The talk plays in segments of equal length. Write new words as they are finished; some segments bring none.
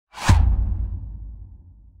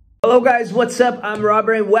Hello guys, what's up? I'm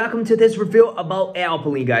Robert and welcome to this review about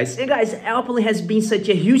Alpilean, guys. And guys, Alpilean has been such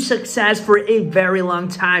a huge success for a very long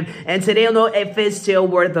time, and today I'll know if it's still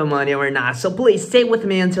worth the money or not. So please stay with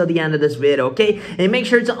me until the end of this video, okay? And make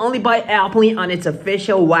sure to only buy Alpilean on its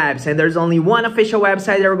official website. There's only one official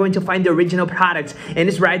website that we're going to find the original products, and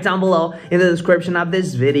it's right down below in the description of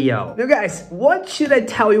this video. Now guys, what should I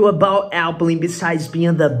tell you about Alpilean besides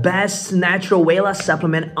being the best natural weight loss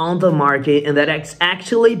supplement on the market, and that it's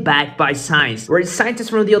actually backed by science, where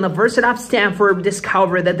scientists from the University of Stanford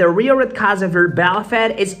discovered that the real root cause of your belly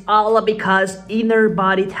fat is all because inner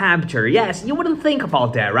body temperature. Yes, you wouldn't think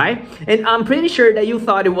about that, right? And I'm pretty sure that you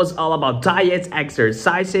thought it was all about diets,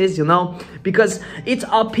 exercises, you know, because it's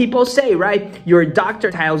all people say, right? Your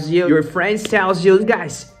doctor tells you, your friends tells you.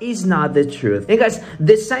 Guys, it's not the truth. And guys,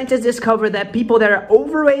 the scientists discovered that people that are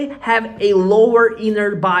overweight have a lower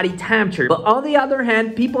inner body temperature, but on the other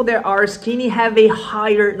hand, people that are skinny have a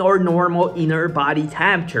higher or normal inner body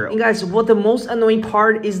temperature. And guys, what the most annoying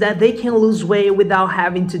part is that they can lose weight without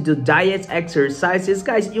having to do diets, exercises.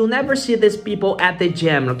 Guys, you'll never see these people at the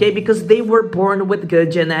gym, okay? Because they were born with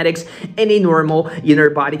good genetics and a normal inner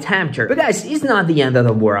body temperature. But guys, it's not the end of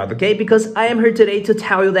the world, okay? Because I am here today to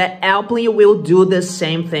tell you that Alpilean will do the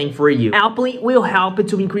same thing for you. Alpilean will help you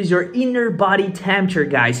to increase your inner body temperature,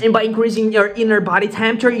 guys. And by increasing your inner body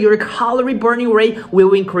temperature, your calorie burning rate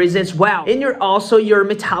will increase as well. And also your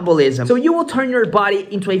metabolism. So you will turn your body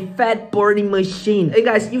into a fat burning machine. Hey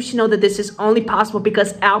guys, you should know that this is only possible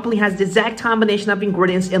because Alpilean has the exact combination of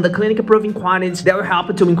ingredients in the clinically proven quantities that will help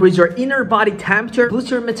you to increase your inner body temperature, boost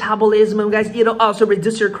your metabolism, and guys, it'll also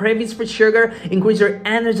reduce your cravings for sugar, increase your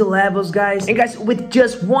energy levels, guys. And guys, with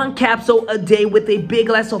just one capsule a day with a big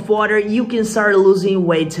glass of water, you can start losing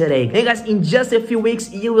weight today. And guys, in just a few weeks,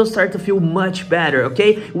 you will start to feel much better,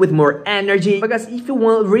 okay? With more energy. But guys, if you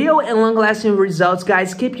want real and long-lasting results,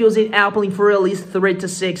 guys, keep using Alpilean for at least 3 to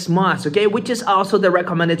 6 months, okay? Which is also the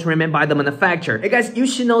recommended treatment by the manufacturer. Hey guys, you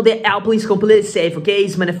should know that Alpilean is completely safe, okay?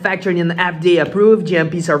 It's manufactured in an FDA-approved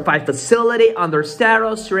GMP certified facility under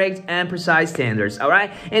sterile, strict, and precise standards,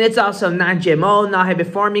 alright? And it's also non-GMO, not heavy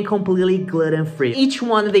forming, completely gluten-free. Each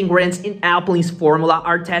one of the ingredients in Alpilean's formula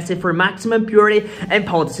are tested for maximum purity and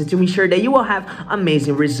potency to ensure that you will have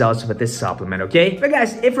amazing results with this supplement, okay? But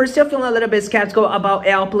guys, if you're still feeling a little bit skeptical about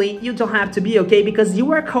Alpilean, you don't have to be, okay? Because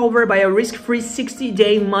you are covered by a risk-free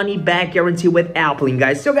 60-day money-back guarantee with Alpilean,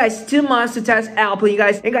 guys. So guys, 2 months to test Alpilean,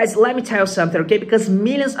 guys. And guys, let me tell you something, okay? Because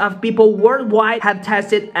millions of people worldwide have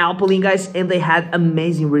tested Alpilean, guys, and they had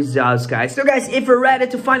amazing results, guys. So guys, if you're ready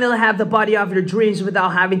to finally have the body of your dreams without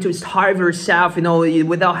having to starve yourself, you know,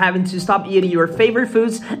 without having to stop eating your favorite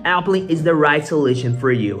foods, Alpilean is the right solution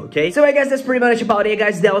for you, okay? So I guess that's pretty much about it,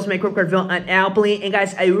 guys. That was my quick review on Alpilean. And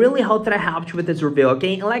guys, I really hope that I helped you with this review,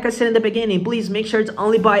 okay? And like I said in the beginning, please make sure to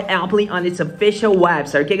only buy Alpilean on its official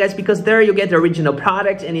website, okay guys? Because there you get the original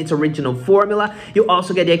product and its original formula. You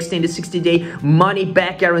also get the extended 60-day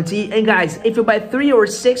money-back guarantee. And guys, if you buy 3 or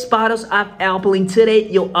 6 bottles of Alpilean today,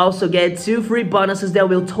 you'll also get 2 free bonuses that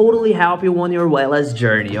will totally help you on your weight loss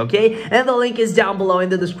journey, okay? And the link is down below in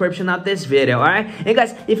the description of this video, alright? And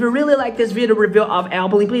guys, if you really like this video review of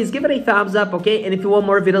Alpilean, please give it a thumbs up, okay? And if you want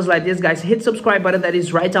more videos like this, guys, hit subscribe button that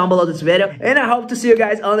is right down below this video. And I hope to see you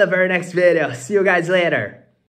guys on the very next video. See you guys later.